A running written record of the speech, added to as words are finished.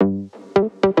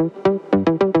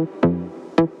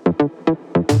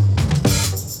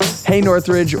Hey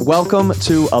Northridge, welcome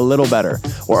to A Little Better,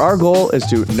 where our goal is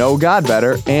to know God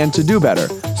better and to do better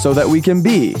so that we can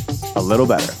be a little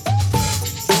better.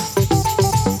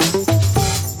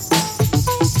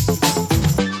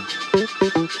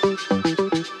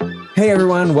 Hey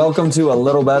everyone, welcome to A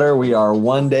Little Better. We are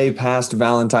one day past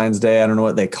Valentine's Day. I don't know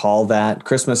what they call that.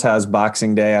 Christmas has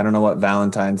Boxing Day. I don't know what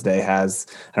Valentine's Day has.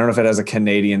 I don't know if it has a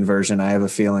Canadian version. I have a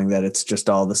feeling that it's just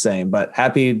all the same. But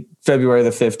happy February the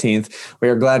 15th. We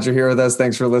are glad you're here with us.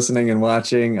 Thanks for listening and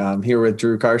watching. I'm here with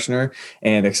Drew Karshner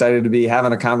and excited to be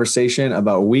having a conversation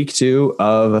about week 2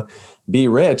 of Be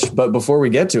Rich. But before we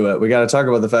get to it, we got to talk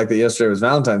about the fact that yesterday was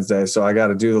Valentine's Day. So I got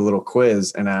to do the little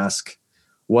quiz and ask,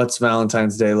 what's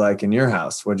Valentine's Day like in your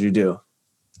house? What'd you do?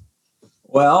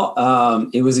 Well,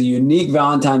 it was a unique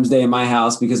Valentine's Day in my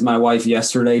house because my wife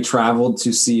yesterday traveled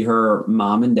to see her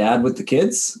mom and dad with the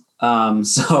kids.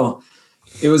 So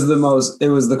it was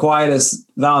the quietest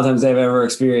Valentine's Day I've ever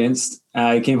experienced.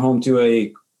 I came home to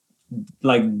a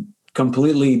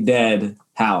completely dead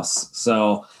house.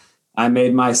 So I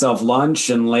made myself lunch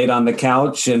and laid on the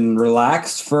couch and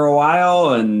relaxed for a while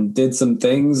and did some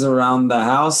things around the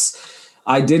house.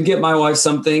 I did get my wife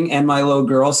something and my little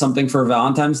girl something for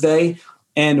Valentine's Day.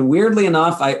 And weirdly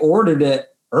enough, I ordered it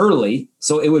early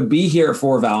so it would be here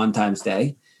for Valentine's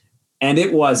Day. And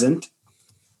it wasn't.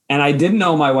 And I didn't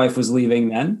know my wife was leaving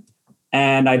then.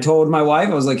 And I told my wife,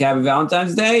 I was like, happy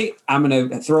Valentine's Day. I'm going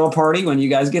to throw a party when you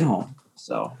guys get home.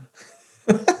 So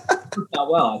worked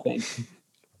out well, I think.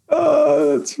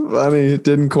 Oh, that's funny. It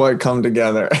didn't quite come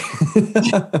together.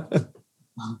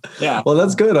 Yeah. Well,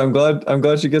 that's good. I'm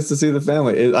glad she gets to see the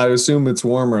family. I assume it's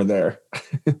warmer there.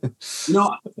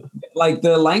 Like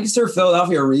the Lancaster,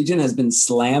 Philadelphia region has been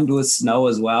slammed with snow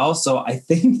as well. So I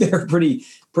think they're pretty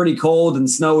cold and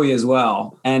snowy as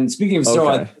well. And speaking of snow,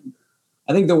 okay.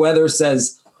 I think the weather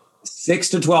says 6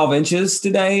 to 12 inches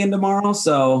today and tomorrow.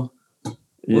 So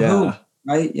yeah,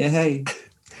 right. Yeah. Hey.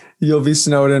 You'll be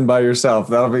snowed in by yourself.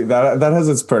 That has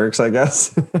its perks, I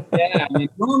guess. Yeah. I mean,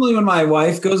 normally when my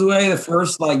wife goes away, the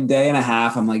first day and a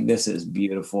half, I'm like, this is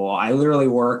beautiful. I literally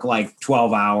work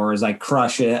 12 hours. I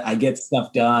crush it. I get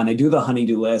stuff done. I do the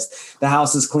honey-do list. The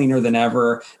house is cleaner than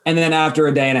ever. And then after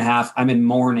a day and a half, I'm in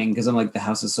mourning because I'm like, the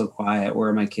house is so quiet. Where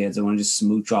are my kids? I want to just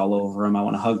smooch all over them. I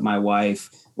want to hug my wife.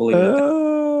 We'll leave it at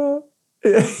that.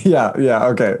 Yeah.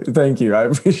 Okay. Thank you. I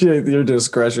appreciate your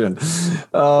discretion.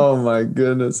 Oh my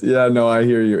goodness. Yeah, no, I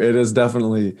hear you. It is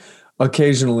definitely,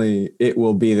 occasionally it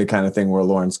will be the kind of thing where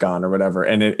Lauren's gone or whatever.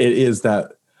 And it is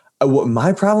that what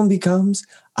my problem becomes,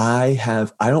 I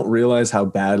don't realize how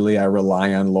badly I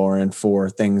rely on Lauren for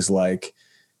things like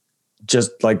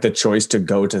just like the choice to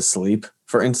go to sleep,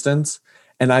 for instance.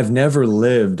 And I've never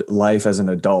lived life as an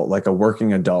adult, like a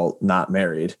working adult, not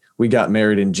married. We got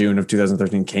married in June of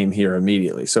 2013, came here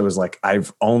immediately. So it was like,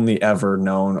 I've only ever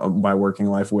known my working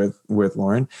life with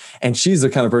Lauren. And she's the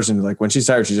kind of person who, when she's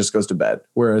tired, she just goes to bed.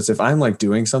 Whereas if I'm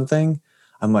doing something,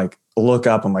 I'm look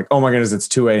up, I'm oh my goodness, it's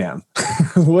 2 a.m.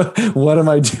 What am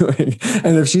I doing?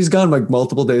 And if she's gone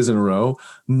multiple days in a row,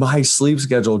 my sleep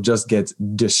schedule just gets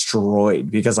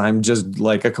destroyed because I'm just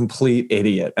a complete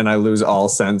idiot and I lose all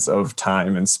sense of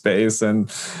time and space.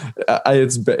 And I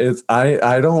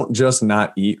don't just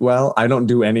not eat well. I don't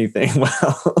do anything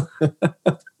well.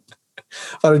 But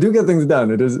I do get things done.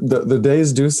 It is the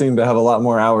days do seem to have a lot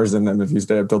more hours in them if you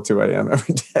stay up till 2 a.m.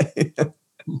 every day.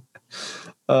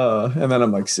 And then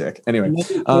I'm sick. Anyway,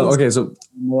 okay. So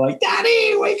we're like,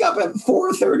 Daddy, wake up at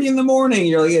 4:30 in the morning.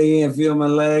 You're like, I can't feel my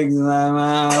legs and I'm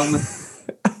out.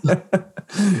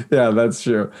 Yeah, that's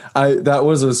true. That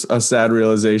was a sad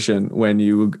realization when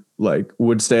you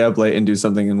would stay up late and do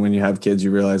something. And when you have kids,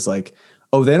 you realize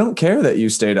oh, they don't care that you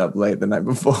stayed up late the night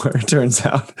before. It turns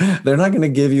out they're not going to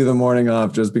give you the morning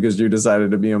off just because you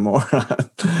decided to be a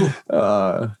moron.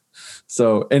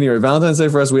 So anyway, Valentine's Day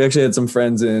for us, we actually had some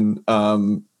friends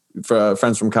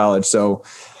friends from college. So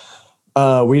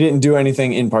we didn't do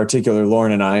anything in particular,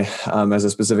 Lauren and I, as a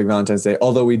specific Valentine's Day,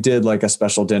 although we did a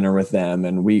special dinner with them.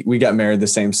 And we got married the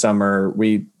same summer.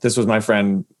 This was my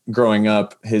friend growing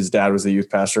up. His dad was the youth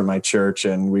pastor of my church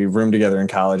and we roomed together in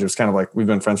college. It was kind of we've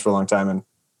been friends for a long time. And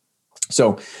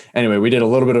so anyway, we did a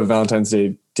little bit of Valentine's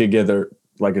Day together,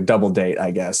 a double date,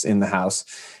 I guess, in the house.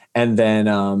 And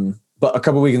then, but a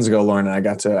couple of weekends ago, Lauren and I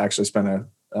got to actually spend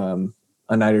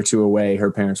a night or two away.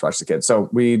 Her parents watched the kids. So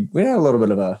we had a little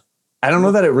bit of I don't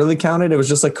know that it really counted. It was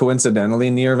just coincidentally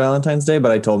near Valentine's Day,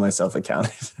 but I told myself it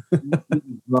counted.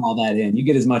 Draw all that in. You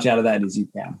get as much out of that as you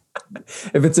can.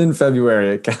 If it's in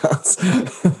February, it counts.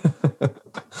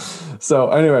 So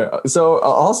anyway,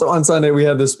 also on Sunday, we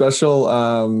had this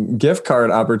special gift card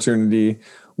opportunity,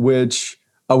 which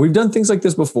We've done things like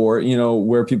this before,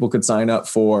 where people could sign up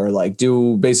for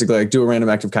do a random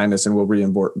act of kindness and we'll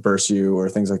reimburse you or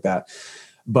things like that.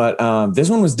 But this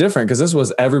one was different because this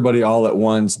was everybody all at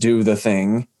once do the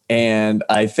thing. And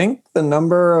I think the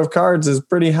number of cards is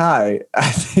pretty high,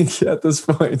 I think, at this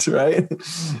point, right?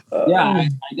 Yeah, I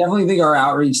definitely think our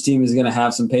outreach team is going to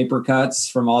have some paper cuts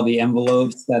from all the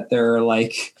envelopes that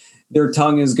their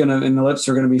tongue is going to, and the lips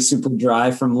are going to be super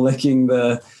dry from licking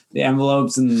the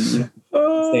envelopes and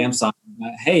stamps on.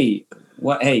 Hey,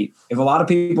 if a lot of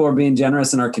people are being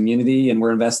generous in our community and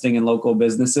we're investing in local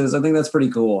businesses, I think that's pretty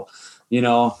cool.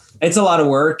 It's a lot of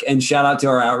work, and shout out to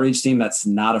our outreach team that's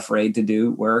not afraid to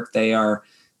do work. They are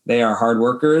hard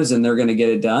workers and they're going to get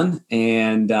it done.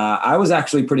 And I was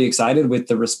actually pretty excited with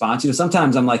the response.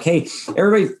 Sometimes I'm like, hey,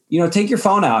 everybody, take your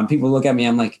phone out. And people look at me.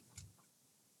 I'm like,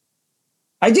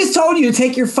 I just told you to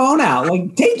take your phone out.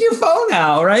 Like, take your phone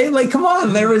out, right? Like, come on.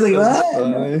 And everybody's like,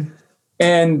 what?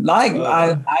 And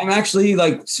I'm actually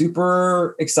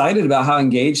super excited about how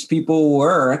engaged people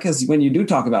were, because when you do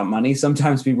talk about money,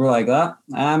 sometimes people are like,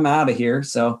 I'm out of here.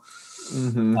 So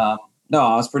no,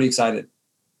 I was pretty excited.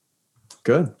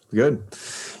 Good.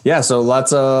 Yeah. So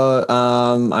lots of,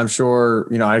 I'm sure,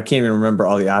 I can't even remember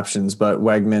all the options, but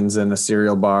Wegmans and a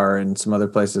cereal bar and some other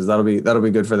places, that'll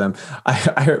be good for them.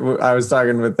 I was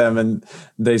talking with them and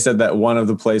they said that one of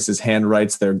the places hand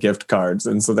writes their gift cards.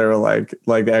 And so they were like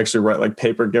they actually write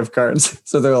paper gift cards.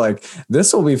 So they're like,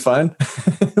 this will be fun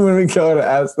when we go to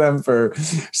ask them for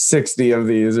 60 of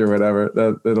these or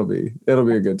whatever. It'll be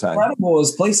a good time. Incredible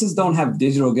is places don't have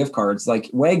digital gift cards like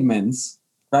Wegmans,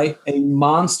 right? A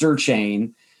monster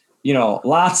chain,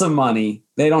 lots of money.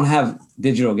 They don't have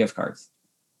digital gift cards.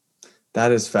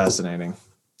 That is fascinating.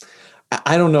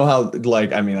 I don't know how,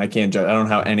 I can't judge. I don't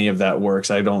know how any of that works.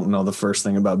 I don't know the first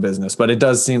thing about business, but it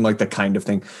does seem like the kind of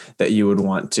thing that you would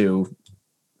want to,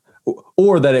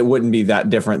 or that it wouldn't be that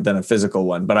different than a physical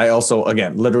one. But I also,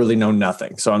 again, literally know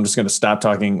nothing. So I'm just going to stop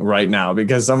talking right now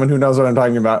because someone who knows what I'm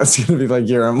talking about is going to be like,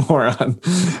 you're a moron.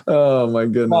 Oh my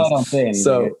goodness. Well, I don't say anything.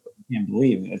 So, can't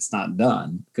believe it's not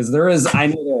done, because I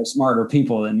know there are smarter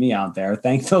people than me out there.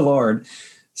 Thank the Lord.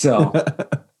 So,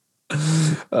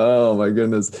 oh my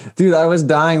goodness, dude, I was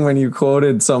dying when you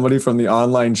quoted somebody from the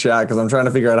online chat, because I'm trying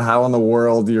to figure out how in the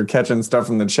world you're catching stuff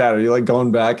from the chat. Are you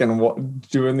going back and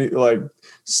doing the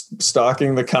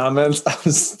stalking the comments? I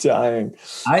was dying.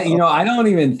 I don't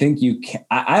even think you can.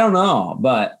 I don't know,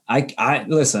 but I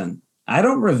listen. I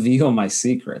don't reveal my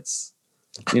secrets.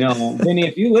 Vinny,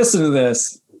 if you listen to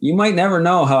this, you might never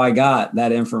know how I got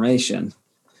that information,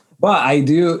 but I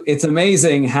do. It's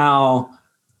amazing how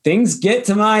things get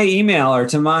to my email or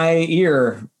to my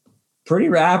ear pretty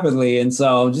rapidly. And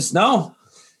so just know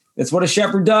it's what a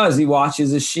shepherd does. He watches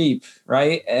his sheep,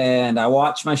 right? And I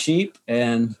watch my sheep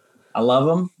and I love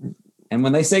them. And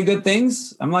when they say good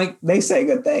things, I'm like, they say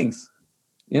good things.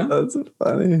 That's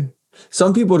funny.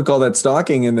 Some people would call that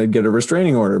stalking and they'd get a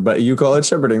restraining order, but you call it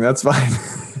shepherding. That's fine.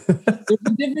 There's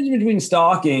a difference between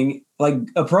stalking,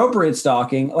 appropriate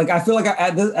stalking. I feel like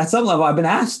at some level I've been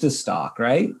asked to stalk,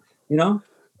 right?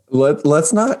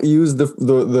 Let's not use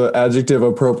the adjective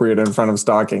appropriate in front of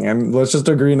stalking, and let's just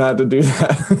agree not to do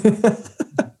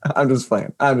that. I'm just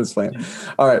playing.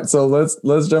 All right. So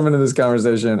let's jump into this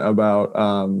conversation about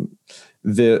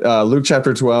the Luke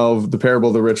chapter 12, the parable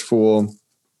of the rich fool.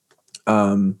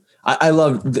 I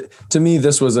love, to me,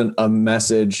 this was a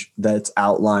message that's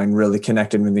outlined, really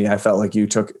connected with me. I felt like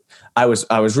I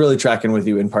was really tracking with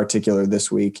you in particular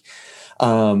this week,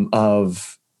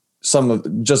 of some of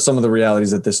the realities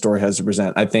that this story has to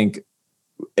present. I think,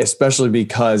 especially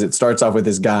because it starts off with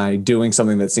this guy doing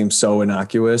something that seems so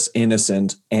innocuous,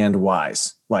 innocent, and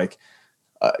wise.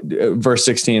 Verse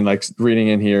 16, reading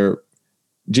in here,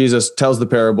 Jesus tells the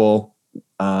parable,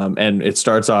 and it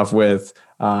starts off with,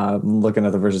 looking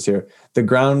at the verses here. The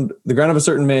ground of a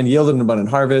certain man yielded an abundant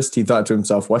harvest. He thought to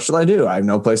himself, what shall I do? I have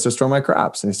no place to store my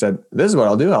crops. And he said, this is what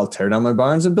I'll do. I'll tear down my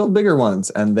barns and build bigger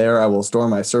ones. And there I will store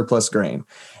my surplus grain.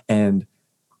 And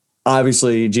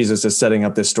obviously Jesus is setting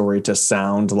up this story to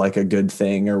sound like a good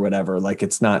thing or whatever.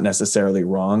 It's not necessarily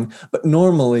wrong, but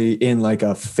normally in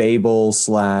a fable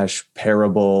 /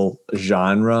 parable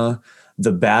genre,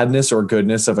 the badness or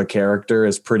goodness of a character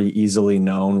is pretty easily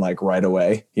known, right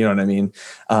away. You know what I mean?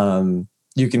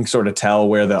 You can sort of tell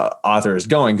where the author is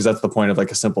going, because that's the point of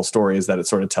a simple story, is that it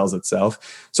sort of tells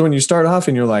itself. So when you start off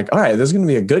and you're like, all right, this is going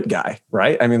to be a good guy,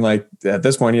 right? I mean, at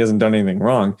this point, he hasn't done anything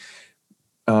wrong.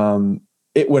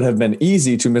 It would have been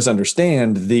easy to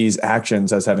misunderstand these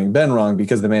actions as having been wrong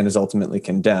because the man is ultimately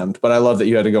condemned. But I love that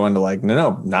you had to go into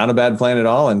no, not a bad plan at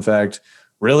all. In fact,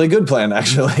 really good plan,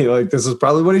 actually. This is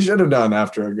probably what he should have done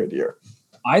after a good year.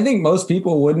 I think most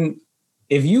people wouldn't,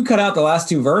 if you cut out the last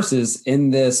two verses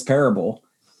in this parable,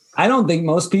 I don't think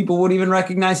most people would even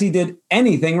recognize he did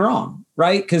anything wrong,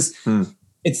 right? Because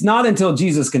it's not until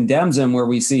Jesus condemns him where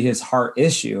we see his heart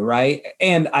issue, right?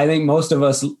 And I think most of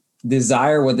us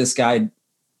desire what this guy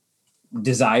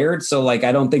desired. So like,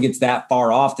 I don't think it's that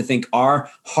far off to think our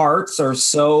hearts are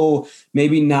so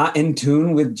maybe not in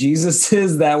tune with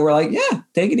Jesus's that we're like, yeah,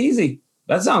 take it easy.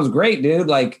 That sounds great, dude.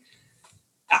 Like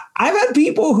I've had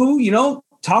people who, you know,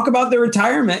 talk about their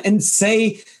retirement and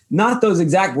say not those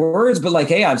exact words, but like,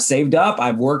 hey, I've saved up,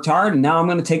 I've worked hard, and now I'm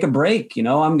going to take a break. You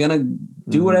know, I'm going to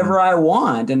do whatever I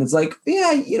want. And it's like,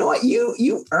 yeah, you know what?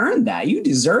 You earned that. You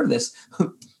deserve this.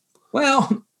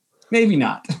 Well, maybe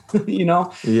not, you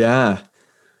know? Yeah.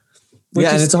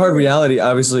 Yeah. And it's a hard reality.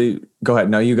 Obviously, go ahead.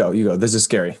 No, you go. This is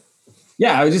scary.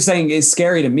 Yeah. I was just saying it's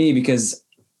scary to me because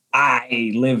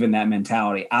I live in that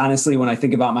mentality. Honestly, when I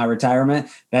think about my retirement,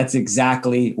 that's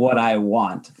exactly what I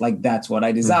want. Like, that's what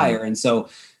I desire. And so,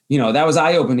 you know, that was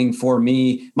eye-opening for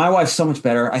me. My wife's so much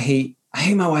better. I hate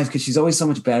my wife because she's always so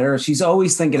much better. She's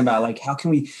always thinking about like, how can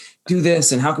we do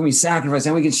this? And how can we sacrifice?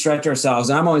 And we can stretch ourselves.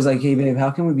 And I'm always like, hey, babe, how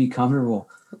can we be comfortable?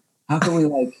 How can we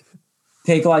like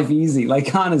take life easy?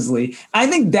 Like, honestly, I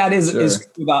think that is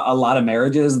about a lot of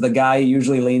marriages. The guy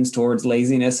usually leans towards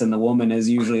laziness and the woman is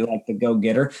usually like the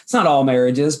go-getter. It's not all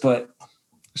marriages, but.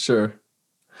 Sure.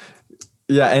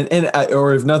 Yeah. And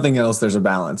or if nothing else, there's a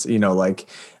balance, you know, like,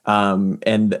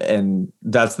 and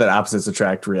that's that opposites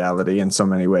attract reality in so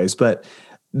many ways. But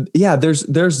yeah,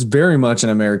 there's very much an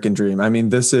American dream. I mean,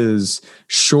 this is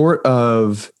short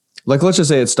of, like, let's just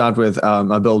say it stopped with,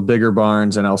 I build bigger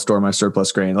barns and I'll store my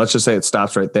surplus grain. Let's just say it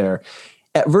stops right there.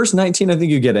 At verse 19, I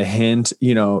think you get a hint,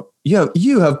 you know,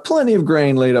 you have plenty of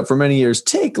grain laid up for many years.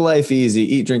 Take life easy,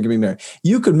 eat, drink, and be merry.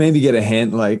 You could maybe get a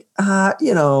hint like,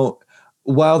 you know,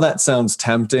 while that sounds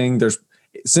tempting,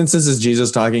 since this is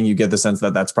Jesus talking, you get the sense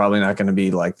that that's probably not going to be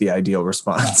like the ideal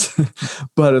response.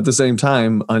 But at the same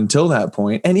time, until that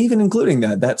point, and even including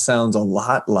that sounds a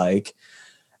lot like,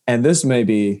 and this may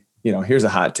be, you know, here's a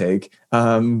hot take.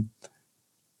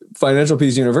 Financial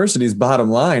Peace University's bottom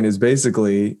line is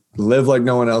basically live like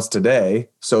no one else today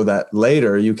so that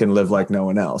later you can live like no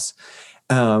one else.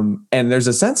 And there's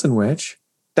a sense in which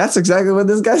that's exactly what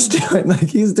this guy's doing. Like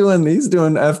he's doing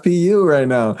FPU right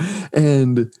now.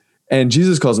 And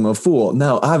Jesus calls him a fool.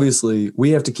 Now, obviously,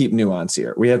 we have to keep nuance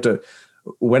here. We have to,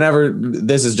 whenever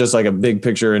this is just like a big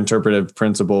picture interpretive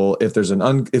principle, if there's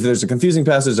a confusing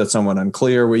passage that's somewhat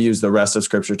unclear, we use the rest of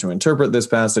Scripture to interpret this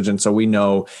passage. And so we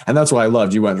know, and that's why I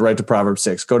loved you went right to Proverbs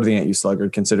 6. Go to the ant, you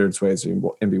sluggard, consider its ways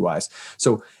and be wise.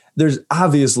 So there's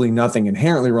obviously nothing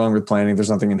inherently wrong with planning.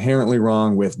 There's nothing inherently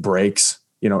wrong with breaks.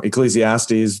 You know,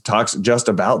 Ecclesiastes talks just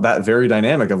about that very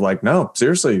dynamic of like, no,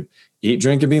 seriously, eat,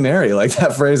 drink, and be merry. Like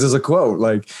that phrase is a quote.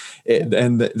 Like,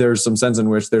 and there's some sense in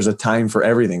which there's a time for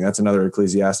everything. That's another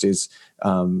Ecclesiastes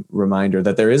reminder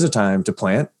that there is a time to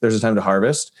plant, there's a time to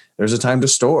harvest, there's a time to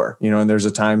store, you know, and there's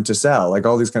a time to sell, like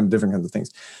all these kind of different kinds of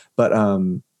things. But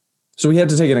so we have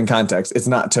to take it in context. It's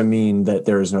not to mean that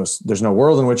there's no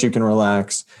world in which you can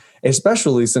relax,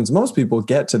 especially since most people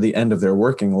get to the end of their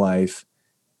working life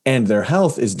and their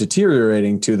health is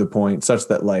deteriorating to the point such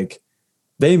that like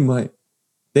they might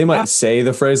say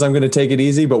the phrase, I'm going to take it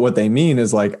easy, but what they mean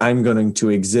is like, I'm going to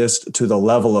exist to the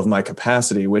level of my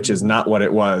capacity, which is not what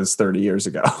it was 30 years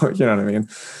ago. You know what I mean?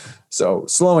 So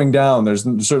slowing down, there's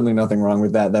certainly nothing wrong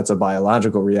with that. That's a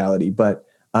biological reality, but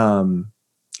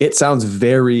it sounds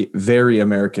very, very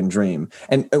American dream.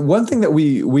 And one thing that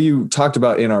we talked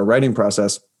about in our writing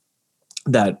process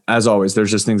that, as always,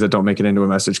 there's just things that don't make it into a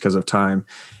message because of time.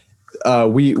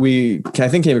 We I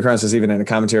think came across this even in a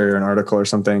commentary or an article or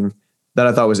something that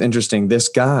I thought was interesting. This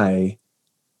guy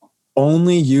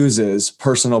only uses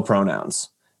personal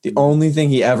pronouns. The only thing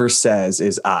he ever says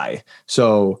is I.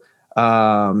 So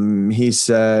he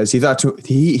says he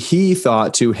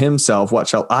thought to himself, what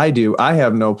shall I do? I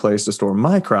have no place to store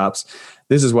my crops.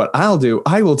 This is what I'll do.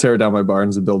 I will tear down my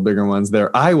barns and build bigger ones.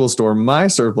 There I will store my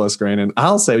surplus grain, and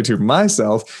I'll say to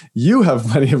myself, you have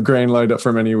plenty of grain lined up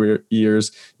for many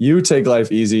years. You take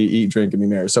life easy, eat, drink, and be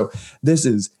merry. So this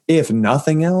is, if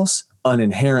nothing else, an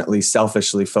inherently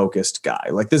selfishly focused guy.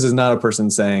 Like this is not a person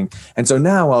saying, and so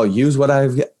now I'll use what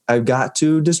I've got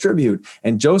to distribute.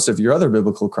 And Joseph, your other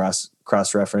biblical cross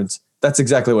reference, that's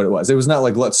exactly what it was. It was not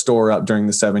like, let's store up during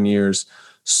the 7 years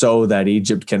so that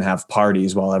Egypt can have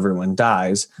parties while everyone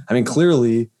dies. I mean,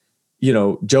 clearly, you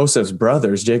know, Joseph's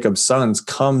brothers, Jacob's sons,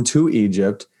 come to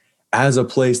Egypt as a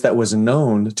place that was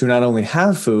known to not only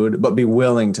have food, but be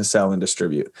willing to sell and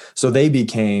distribute. So they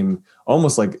became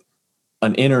almost like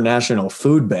an international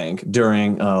food bank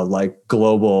during like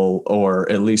global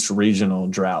or at least regional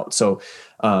drought. So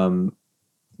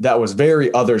that was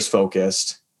very others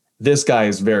focused. This guy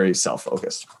is very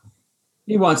self-focused.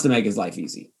 He wants to make his life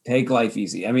easy, take life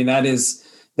easy. I mean, that is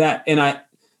that.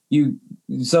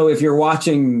 So if you're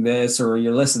watching this or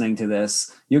you're listening to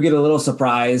this, you'll get a little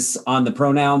surprise on the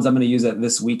pronouns. I'm going to use it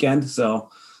this weekend. So,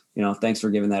 thanks for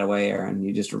giving that away, Aaron.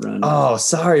 You just ruined it. Oh,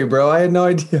 sorry, bro. I had no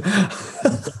idea.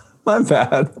 My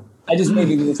bad. I just made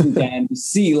it this weekend to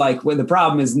see like when the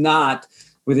problem is not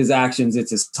with his actions,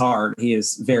 it's his heart. He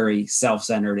is very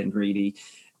self-centered and greedy.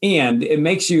 And it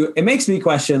makes me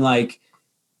question like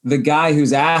the guy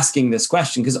who's asking this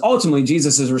question, because ultimately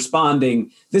Jesus is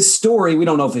responding. This story, we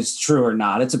don't know if it's true or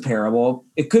not. It's a parable.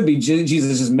 It could be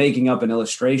Jesus just making up an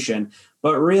illustration,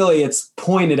 but really it's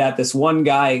pointed at this one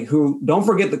guy who, don't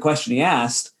forget the question he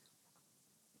asked.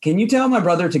 Can you tell my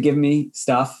brother to give me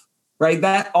stuff? Right?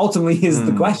 That ultimately is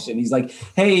the question. He's like,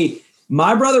 hey,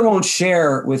 my brother won't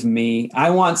share with me. I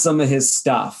want some of his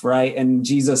stuff. Right. And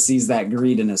Jesus sees that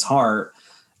greed in his heart.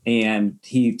 And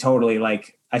he totally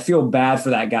like, I feel bad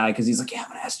for that guy because he's like, yeah, I'm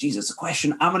going to ask Jesus a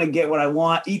question. I'm going to get what I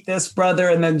want. Eat this, brother.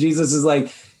 And then Jesus is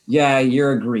like, yeah,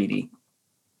 you're greedy.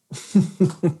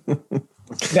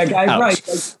 That guy, right? Like,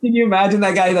 can you imagine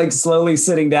that guy like slowly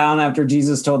sitting down after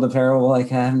Jesus told the parable?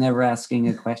 Like, I'm never asking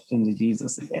a question to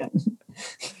Jesus again.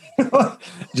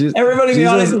 Everybody in the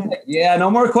audience, like, yeah, no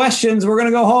more questions. We're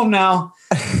going to go home now.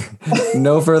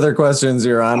 No further questions,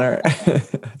 Your Honor.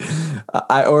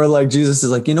 Or like Jesus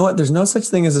is like, you know what? There's no such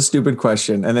thing as a stupid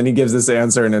question. And then he gives this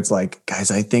answer and it's like,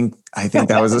 guys, I think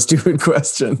that was a stupid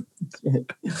question.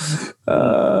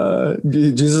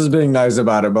 Jesus is being nice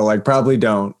about it, but like probably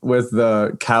don't with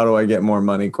the how do I get more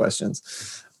money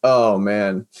questions. Oh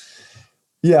man.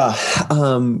 Yeah.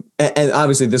 And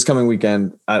obviously this coming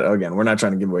weekend, again, we're not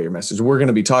trying to give away your message. We're going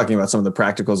to be talking about some of the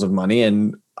practicals of money,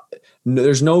 and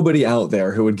there's nobody out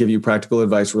there who would give you practical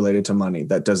advice related to money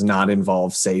that does not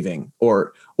involve saving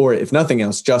or if nothing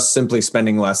else, just simply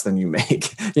spending less than you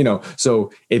make,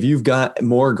 so if you've got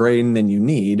more grain than you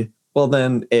need, well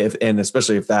then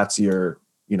especially if that's your,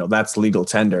 that's legal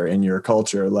tender in your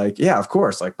culture, like, yeah, of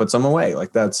course, like put some away,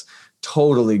 like that's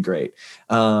totally great.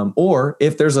 Or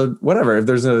if there's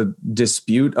a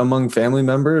dispute among family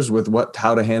members with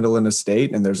how to handle an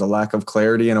estate and there's a lack of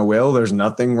clarity in a will, there's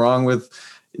nothing wrong with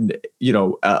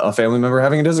a family member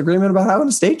having a disagreement about how an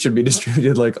estate should be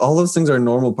distributed. Like all those things are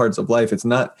normal parts of life.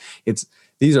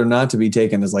 These are not to be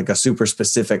taken as like a super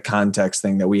specific context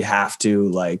thing that we have to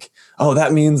like, oh,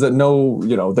 that means that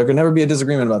there can never be a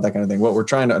disagreement about that kind of thing. What we're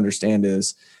trying to understand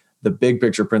is the big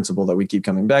picture principle that we keep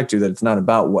coming back to, that it's not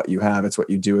about what you have, it's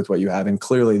what you do with what you have. And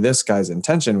clearly this guy's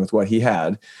intention with what he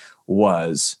had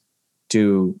was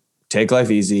to take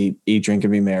life easy, eat, drink,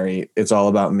 and be merry. It's all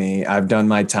about me. I've done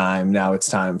my time. Now it's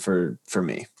time for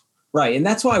me. Right. And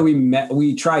that's why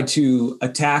we try to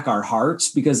attack our hearts,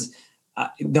 because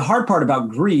the hard part about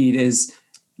greed is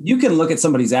you can look at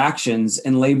somebody's actions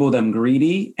and label them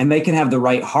greedy, and they can have the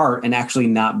right heart and actually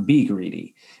not be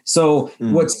greedy. So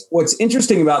what's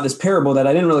interesting about this parable that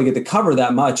I didn't really get to cover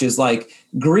that much is like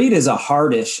greed is a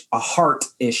heart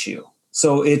issue.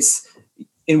 So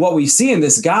and what we see in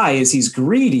this guy is he's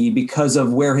greedy because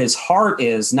of where his heart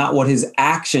is, not what his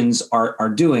actions are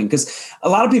doing. Because a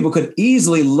lot of people could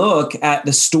easily look at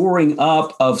the storing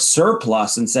up of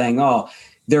surplus and saying, oh,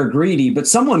 they're greedy. But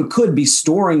someone could be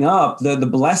storing up the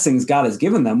blessings God has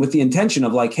given them with the intention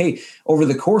of like, hey, over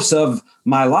the course of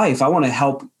my life, I want to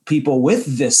help people with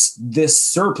this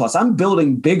surplus. I'm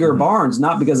building bigger barns,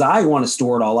 not because I want to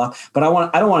store it all up, but I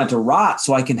don't want it to rot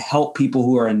so I can help people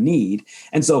who are in need.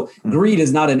 And so greed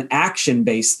is not an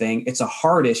action-based thing. It's a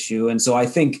heart issue. And so I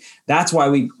think that's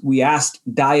why we asked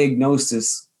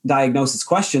diagnosis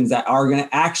questions that are going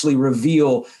to actually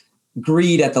reveal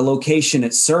greed at the location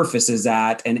its surface is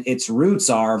at and its roots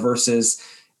are, versus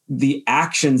the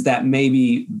actions that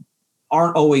maybe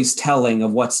aren't always telling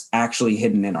of what's actually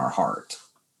hidden in our heart.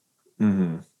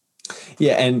 Mm-hmm.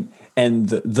 Yeah. And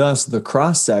thus the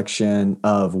cross section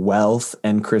of wealth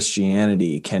and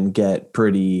Christianity can get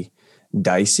pretty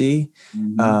dicey,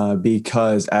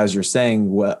 because as you're saying,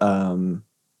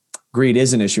 greed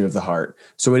is an issue of the heart.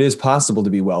 So it is possible to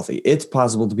be wealthy. It's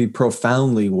possible to be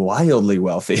profoundly, wildly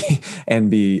wealthy and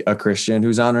be a Christian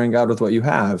who's honoring God with what you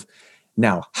have.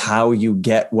 Now, how you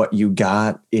get what you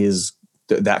got is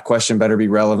that question better be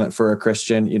relevant for a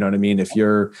Christian. You know what I mean? If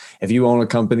you own a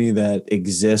company that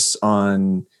exists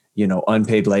on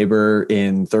unpaid labor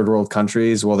in third world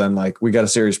countries, well, then like we got a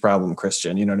serious problem,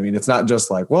 Christian. You know what I mean? It's not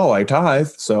just like, well, I tithe,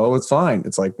 so it's fine.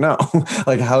 It's like, no,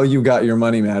 like how you got your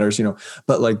money matters,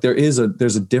 but like there's a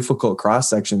difficult cross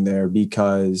section there,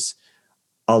 because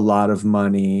a lot of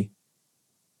money,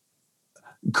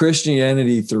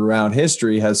 Christianity throughout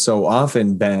history has so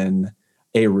often been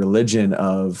a religion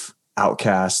of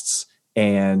outcasts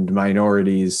and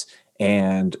minorities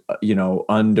and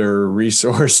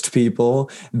under-resourced people,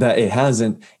 that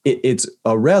it's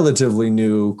a relatively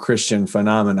new Christian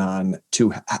phenomenon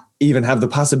to even have the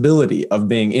possibility of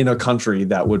being in a country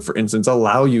that would, for instance,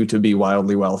 allow you to be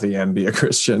wildly wealthy and be a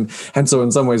Christian. And so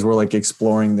in some ways we're like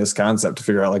exploring this concept to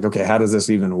figure out like, okay, how does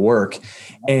this even work?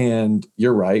 And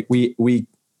you're right.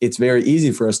 It's very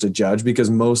easy for us to judge, because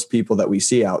most people that we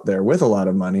see out there with a lot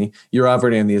of money, you're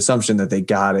operating on the assumption that they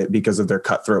got it because of their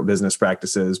cutthroat business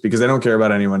practices, because they don't care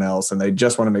about anyone else and they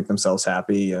just want to make themselves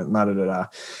happy and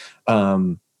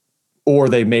or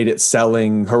they made it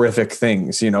selling horrific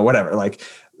things, whatever. Like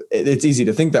it's easy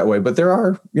to think that way, but there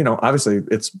are, obviously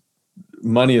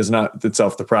money is not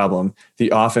itself the problem.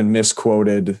 The often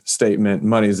misquoted statement,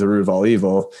 money is the root of all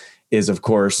evil, is of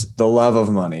course the love of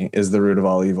money is the root of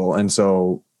all evil. And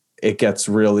so it gets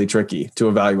really tricky to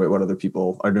evaluate what other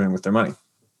people are doing with their money.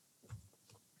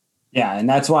 Yeah. And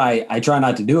that's why I try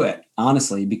not to do it,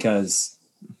 honestly, because,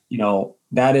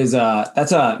 that's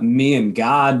a me and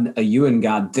God, a you and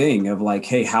God thing of like,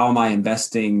 hey, how am I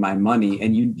investing my money?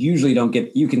 And you usually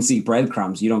you can see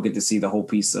breadcrumbs. You don't get to see the whole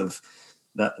piece of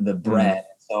the bread.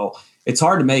 So it's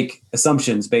hard to make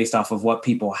assumptions based off of what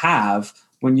people have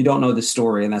when you don't know the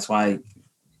story. And that's why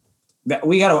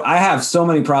I have so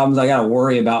many problems. I got to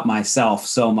worry about myself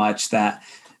so much that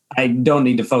I don't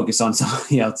need to focus on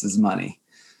somebody else's money.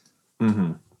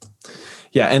 Mm-hmm.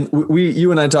 Yeah. And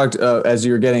you and I talked as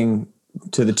you were getting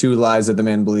to the two lies that the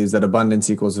man believes, that abundance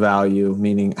equals value,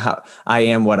 meaning how I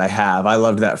am what I have. I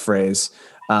loved that phrase.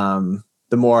 The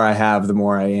more I have, the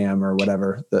more I am, or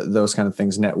whatever, those kind of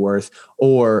things, net worth,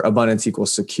 or abundance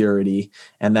equals security.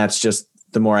 And that's just,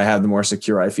 the more I have, the more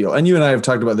secure I feel. And you and I have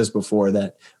talked about this before,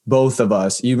 that both of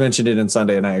us, you mentioned it in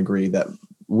Sunday, and I agree that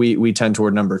we tend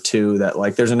toward number two, that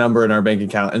like there's a number in our bank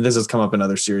account, and this has come up in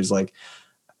other series, like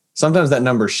sometimes that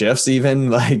number shifts, even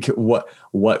like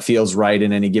what feels right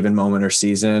in any given moment or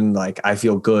season. Like I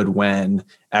feel good when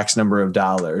X number of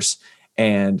dollars,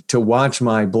 and to watch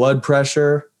my blood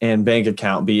pressure and bank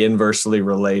account be inversely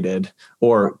related,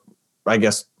 or I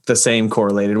guess the same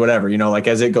correlated, whatever, like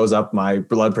as it goes up, my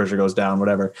blood pressure goes down,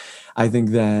 whatever. I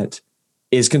think that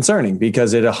is concerning,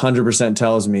 because it 100%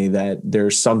 tells me that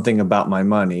there's something about my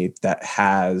money that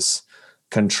has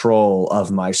control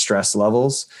of my stress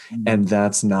levels. Mm-hmm. And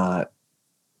that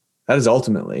is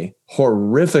ultimately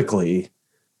horrifically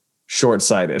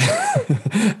short-sighted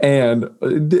and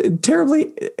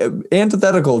terribly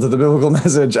antithetical to the biblical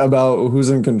message about who's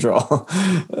in control.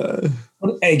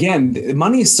 Again,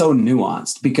 money is so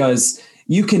nuanced, because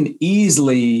you can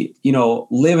easily,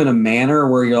 live in a manner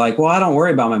where you're like, well, I don't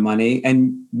worry about my money.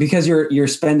 And because you're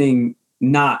spending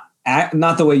not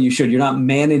the way you should, you're not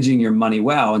managing your money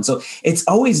well. And so it's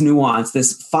always nuanced,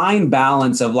 this fine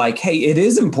balance of like, hey, it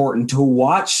is important to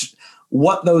watch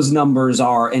what those numbers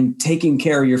are and taking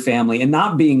care of your family and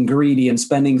not being greedy and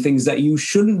spending things that you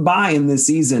shouldn't buy in this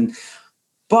season.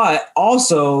 But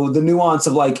also the nuance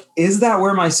of like, is that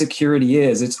where my security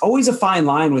is? It's always a fine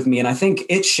line with me. And I think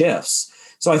it shifts.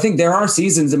 So I think there are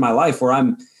seasons in my life where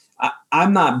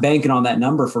I'm not banking on that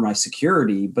number for my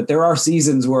security, but there are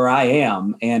seasons where I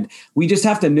am. And we just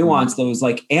have to nuance those.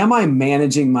 Like, am I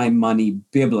managing my money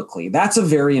biblically? That's a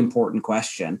very important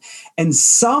question. And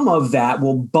some of that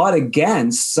will butt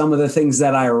against some of the things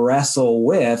that I wrestle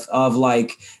with of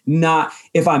like, not,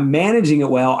 if I'm managing it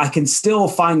well, I can still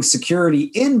find security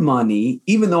in money,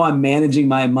 even though I'm managing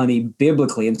my money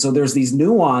biblically. And so there's these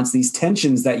nuance, these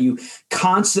tensions that you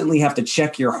constantly have to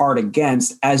check your heart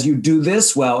against. As you do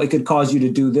this well, it could cause you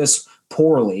to do this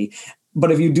poorly.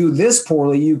 But if you do this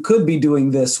poorly, you could be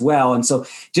doing this well. And so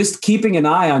just keeping an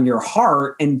eye on your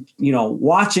heart and,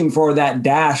 watching for that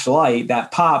dash light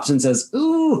that pops and says,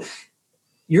 ooh,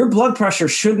 your blood pressure you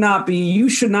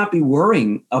should not be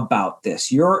worrying about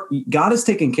this. God is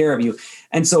taking care of you.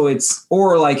 And so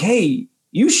or like, hey,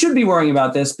 you should be worrying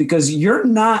about this because you're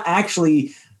not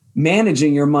actually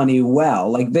managing your money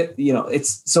well. Like that,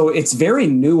 it's very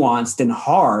nuanced and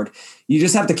hard. You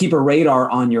just have to keep a radar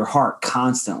on your heart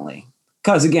constantly.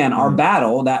 Because again, our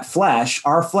battle,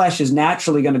 our flesh is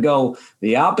naturally going to go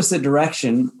the opposite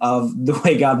direction of the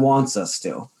way God wants us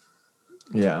to.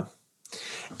 Yeah.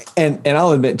 And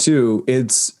I'll admit too,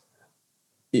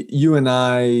 you and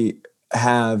I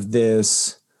have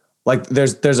this like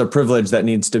there's a privilege that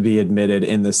needs to be admitted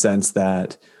in the sense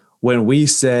that when we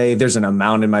say there's an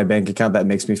amount in my bank account that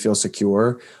makes me feel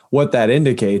secure, what that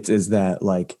indicates is that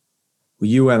like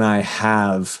you and I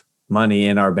have money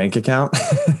in our bank account.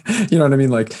 You know what I mean?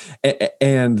 Like,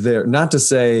 and they're not to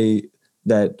say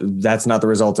that that's not the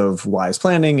result of wise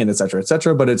planning and et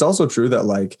cetera, but it's also true that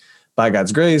like by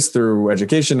God's grace through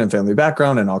education and family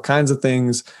background and all kinds of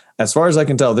things, as far as I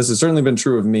can tell, this has certainly been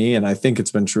true of me. And I think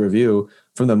it's been true of you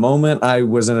from the moment I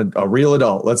was a real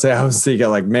adult. Let's say I was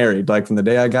like married, like from the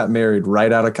day I got married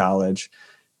right out of college,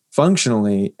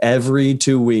 functionally every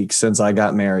 2 weeks since I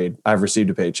got married, I've received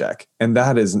a paycheck. And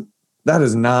that is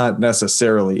not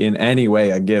necessarily in any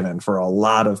way a given for a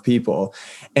lot of people,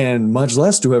 and much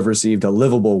less to have received a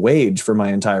livable wage for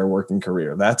my entire working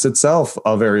career. That's itself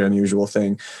a very unusual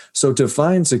thing. So to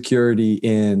find security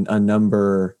in a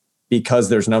number, because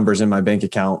there's numbers in my bank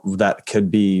account that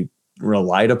could be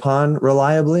relied upon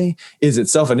reliably, is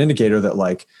itself an indicator that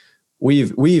like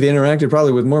we've interacted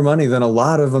probably with more money than a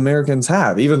lot of Americans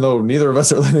have, even though neither of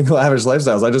us are living lavish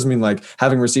lifestyles. I just mean like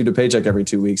having received a paycheck every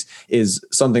 2 weeks is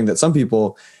something that some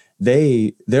people,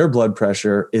 their blood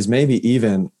pressure is maybe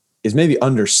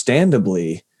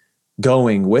understandably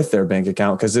going with their bank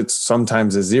account because it's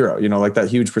sometimes a zero, you know, like that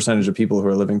huge percentage of people who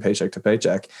are living paycheck to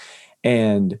paycheck.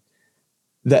 And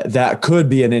that could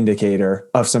be an indicator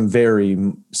of some very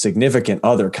significant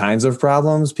other kinds of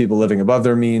problems, people living above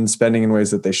their means, spending in ways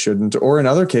that they shouldn't, or in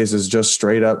other cases, just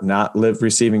straight up not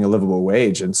receiving a livable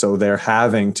wage. And so they're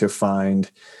having to find,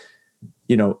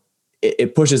 you know,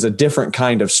 it pushes a different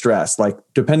kind of stress. Like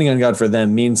depending on God for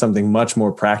them means something much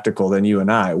more practical than you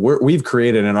and I. We've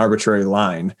created an arbitrary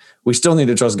line. We still need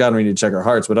to trust God and we need to check our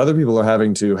hearts, but other people are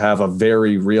having to have a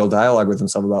very real dialogue with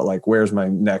themselves about like, where's my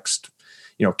next,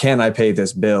 you know, can I pay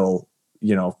this bill,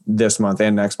 you know, this month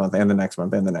and next month and the next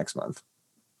month and the next month?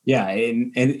 Yeah.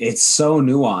 And it's so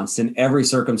nuanced and every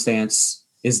circumstance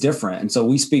is different. And so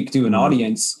we speak to an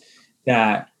audience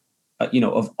that, you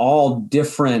know, of all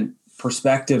different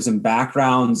perspectives and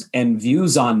backgrounds and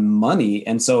views on money.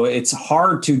 And so it's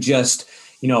hard to just,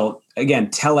 you know, again,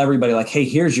 tell everybody like, hey,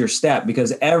 here's your step,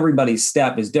 because everybody's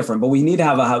step is different, but we need to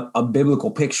have a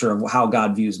biblical picture of how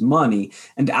God views money.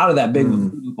 And out of that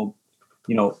biblical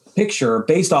you know, picture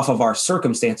based off of our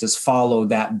circumstances, follow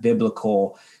that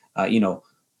biblical, you know,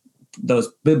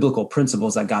 those biblical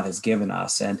principles that God has given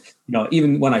us. And, you know,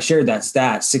 even when I shared that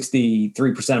stat,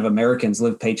 63% of Americans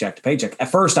live paycheck to paycheck. At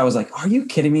first I was like, are you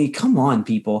kidding me? Come on,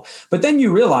 people. But then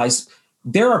you realize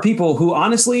there are people who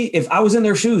honestly, if I was in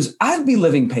their shoes, I'd be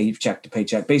living paycheck to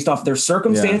paycheck based off their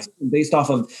circumstances, and based off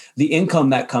of the income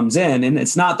that comes in. And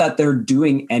it's not that they're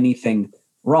doing anything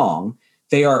wrong.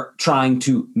 They are trying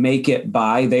to make it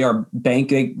by. They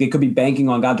could be banking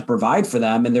on God to provide for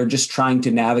them, and they're just trying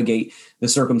to navigate the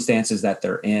circumstances that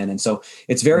they're in. And so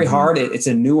it's very hard. It's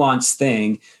a nuanced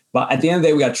thing. But at the end of the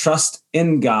day, we got to trust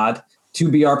in God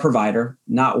to be our provider,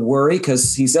 not worry,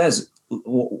 because he says,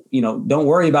 you know, don't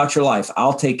worry about your life.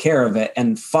 I'll take care of it,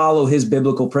 and follow his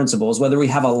biblical principles, whether we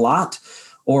have a lot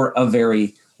or a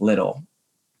very little.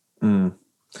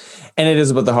 And it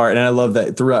is about the heart. And I love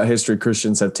that throughout history,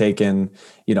 Christians have taken,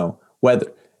 you know,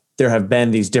 whether there have been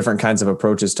these different kinds of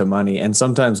approaches to money. And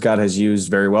sometimes God has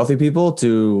used very wealthy people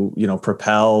to, you know,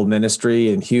 propel ministry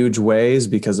in huge ways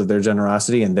because of their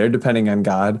generosity, and they're depending on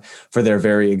God for their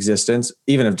very existence,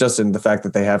 even if just in the fact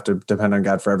that they have to depend on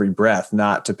God for every breath,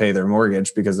 not to pay their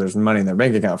mortgage because there's money in their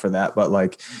bank account for that. But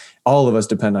like all of us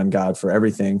depend on God for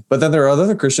everything. But then there are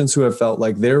other Christians who have felt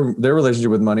like their relationship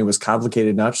with money was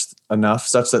complicated enough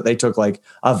such that they took like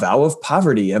a vow of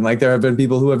poverty. And like there have been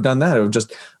people who have done that, who have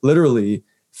just literally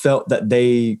felt that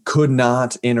they could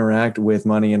not interact with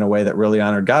money in a way that really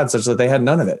honored God, such that they had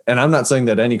none of it. And I'm not saying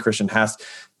that any Christian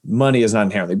money is not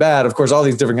inherently bad. Of course, all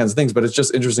these different kinds of things, but it's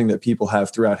just interesting that people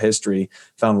have throughout history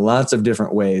found lots of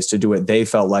different ways to do what they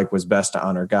felt like was best to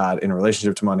honor God in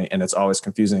relationship to money. And it's always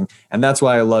confusing. And that's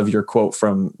why I love your quote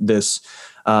from this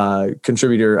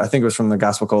contributor. I think it was from the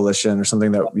Gospel Coalition or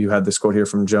something, that you had this quote here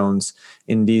from Jones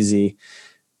Indizi.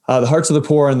 The hearts of the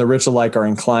poor and the rich alike are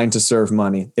inclined to serve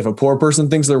money. If a poor person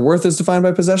thinks their worth is defined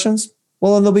by possessions,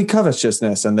 well, then there'll be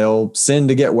covetousness and they'll sin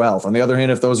to get wealth. On the other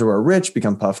hand, if those who are rich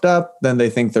become puffed up, then they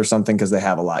think there's something because they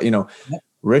have a lot. You know,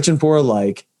 rich and poor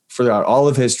alike throughout all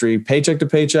of history, paycheck to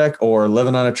paycheck or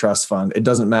living on a trust fund, it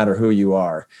doesn't matter who you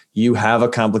are. You have a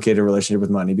complicated relationship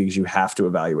with money because you have to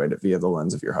evaluate it via the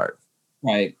lens of your heart.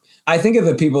 Right. I think of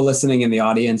the people listening in the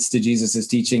audience to Jesus's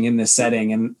teaching in this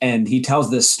setting, and he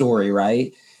tells this story,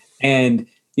 right? And,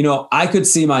 you know, I could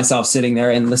see myself sitting there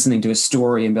and listening to his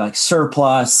story and be like,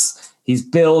 surplus, he's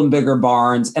building bigger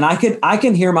barns. And I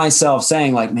can hear myself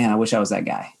saying like, man, I wish I was that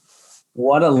guy.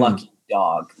 what a lucky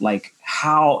dog. Like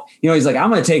how, he's like, I'm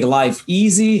going to take life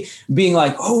easy, being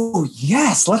like, oh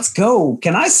yes, let's go.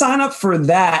 Can I sign up for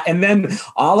that? And then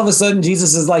all of a sudden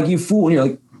Jesus is like, you fool. And you're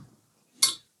like,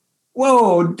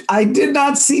 whoa, I did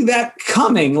not see that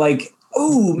coming. Like,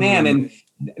 oh man. And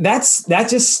that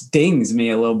just stings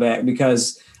me a little bit,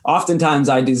 because oftentimes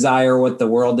I desire what the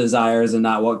world desires and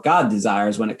not what God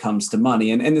desires when it comes to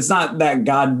money. And it's not that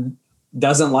God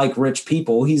doesn't like rich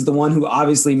people. He's the one who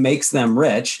obviously makes them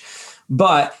rich.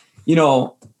 But,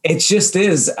 it just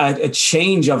is a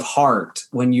change of heart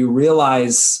when you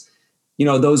realize,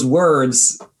 those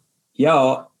words,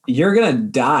 you're going to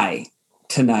die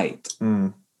tonight.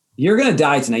 You're going to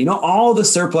die tonight. All the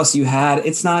surplus you had,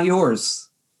 it's not yours.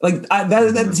 Like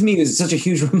that to me is such a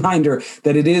huge reminder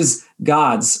that it is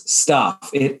God's stuff.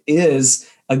 It is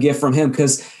a gift from him,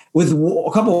 because with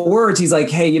a couple of words, he's like,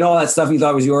 hey, all that stuff you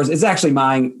thought was yours, it's actually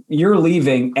mine. You're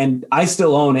leaving and I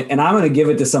still own it. And I'm going to give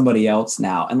it to somebody else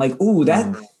now. And like, ooh,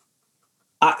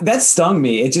 that stung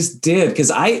me. It just did.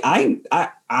 Cause I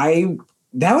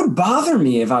that would bother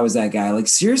me if I was that guy. Like,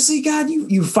 seriously, God,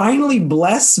 you finally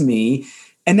bless me,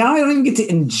 and now I don't even get to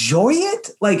enjoy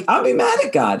it. Like, I'll be mad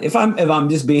at God if I'm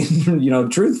just being,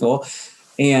 truthful.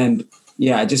 And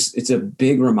yeah, it's a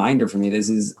big reminder for me. This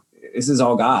is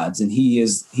all God's, and he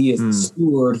is the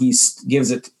steward. He gives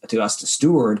it to us to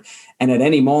steward. And at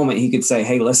any moment he could say,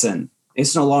 hey, listen,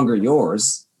 it's no longer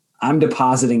yours. I'm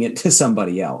depositing it to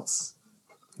somebody else.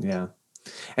 Yeah.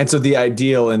 And so the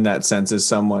ideal in that sense is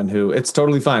someone who, it's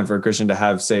totally fine for a Christian to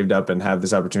have saved up and have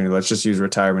this opportunity. Let's just use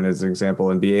retirement as an example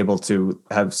and be able to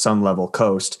have some level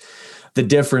coast. The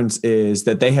difference is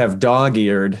that they have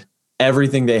dog-eared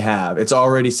everything they have. It's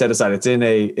already set aside. It's in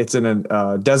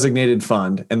a designated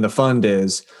fund. And the fund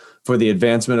is for the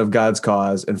advancement of God's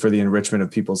cause and for the enrichment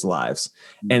of people's lives.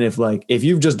 And if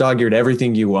you've just dog-eared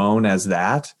everything you own as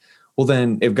that, well,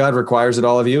 then if God requires it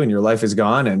all of you and your life is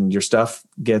gone and your stuff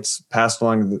gets passed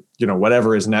along,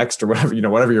 whatever is next or whatever,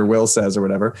 whatever your will says or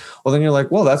whatever, well, then you're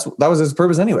like, well, that was its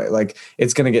purpose anyway. Like,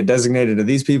 it's going to get designated to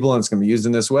these people and it's going to be used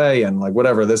in this way. And like,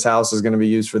 whatever, this house is going to be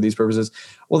used for these purposes.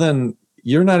 Well, then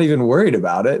you're not even worried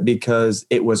about it, because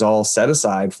it was all set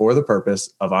aside for the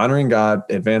purpose of honoring God,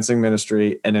 advancing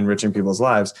ministry, and enriching people's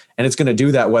lives. And it's going to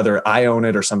do that whether I own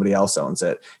it or somebody else owns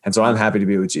it. And so I'm happy to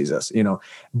be with Jesus,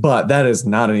 but that is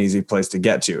not an easy place to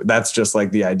get to. That's just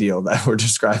like the ideal that we're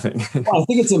describing. Well, I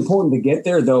think it's important to get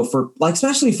there though,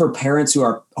 especially for parents who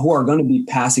are going to be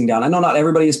passing down. I know not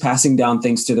everybody is passing down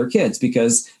things to their kids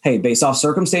because, hey, based off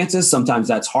circumstances, sometimes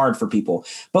that's hard for people.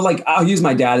 But like, I'll use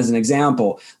my dad as an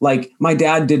example. Like, my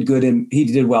dad did good and he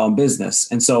did well in business.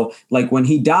 And so like when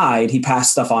he died, he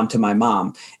passed stuff on to my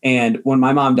mom. And when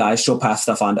my mom dies, she'll pass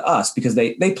stuff on to us because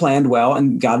they planned well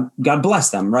and God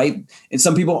bless them. Right. And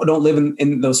some people don't live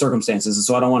in those circumstances. And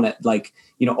so I don't want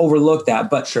to overlook that,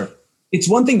 but sure. It's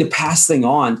one thing to pass thing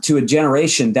on to a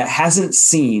generation that hasn't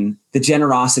seen the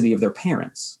generosity of their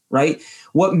parents. Right.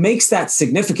 What makes that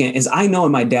significant is I know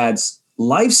in my dad's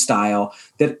lifestyle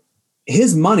that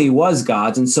his money was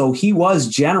God's. And so he was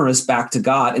generous back to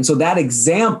God. And so that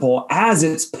example, as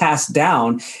it's passed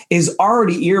down, is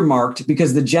already earmarked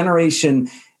because the generation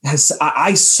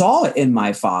I saw it in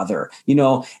my father,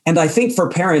 and I think for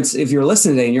parents, if you're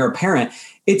listening today and you're a parent,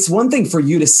 it's one thing for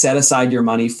you to set aside your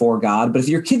money for God. But if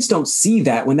your kids don't see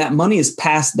that, when that money is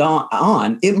passed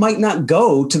on, it might not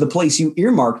go to the place you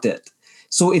earmarked it.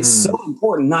 So it's so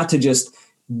important not to just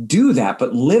do that,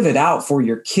 but live it out for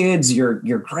your kids, your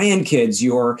grandkids,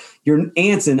 your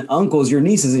aunts and uncles, your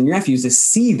nieces and your nephews to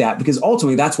see that, because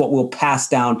ultimately that's what will pass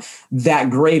down that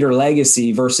greater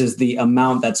legacy versus the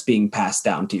amount that's being passed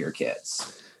down to your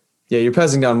kids. Yeah, you're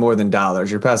passing down more than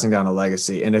dollars. You're passing down a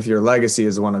legacy. And if your legacy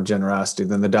is one of generosity,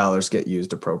 then the dollars get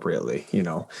used appropriately,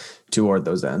 toward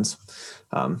those ends.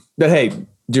 But hey,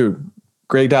 dude,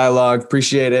 great dialogue.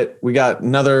 Appreciate it. We got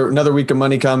another week of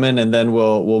money coming, and then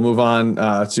we'll move on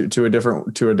to a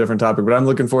different topic. But I'm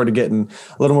looking forward to getting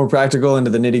a little more practical into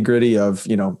the nitty gritty of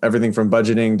everything from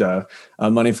budgeting to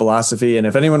money philosophy. And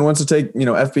if anyone wants to take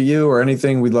FBU or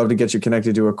anything, we'd love to get you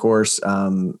connected to a course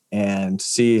and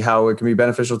see how it can be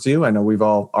beneficial to you. I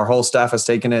know our whole staff has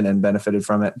taken it and benefited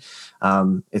from it.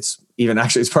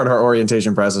 It's part of our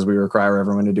orientation process. We require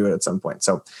everyone to do it at some point.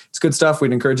 So it's good stuff.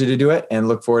 We'd encourage you to do it and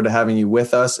look forward to having you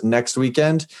with us next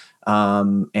weekend.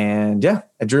 And yeah,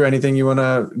 Drew, anything you want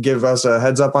to give us a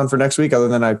heads up on for next week, other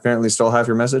than I apparently stole half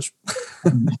your message?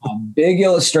 A big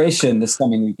illustration this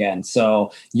coming weekend.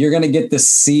 So you're going to get to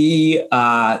see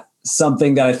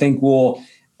something that I think will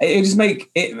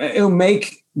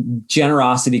make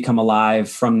generosity come alive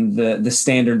from the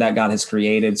standard that God has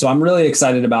created. So I'm really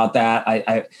excited about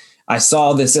that. I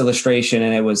saw this illustration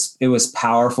and it was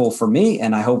powerful for me,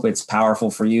 and I hope it's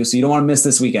powerful for you. So you don't want to miss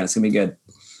this weekend. It's gonna be good.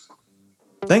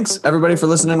 Thanks everybody for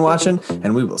listening and watching,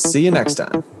 and we will see you next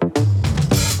time.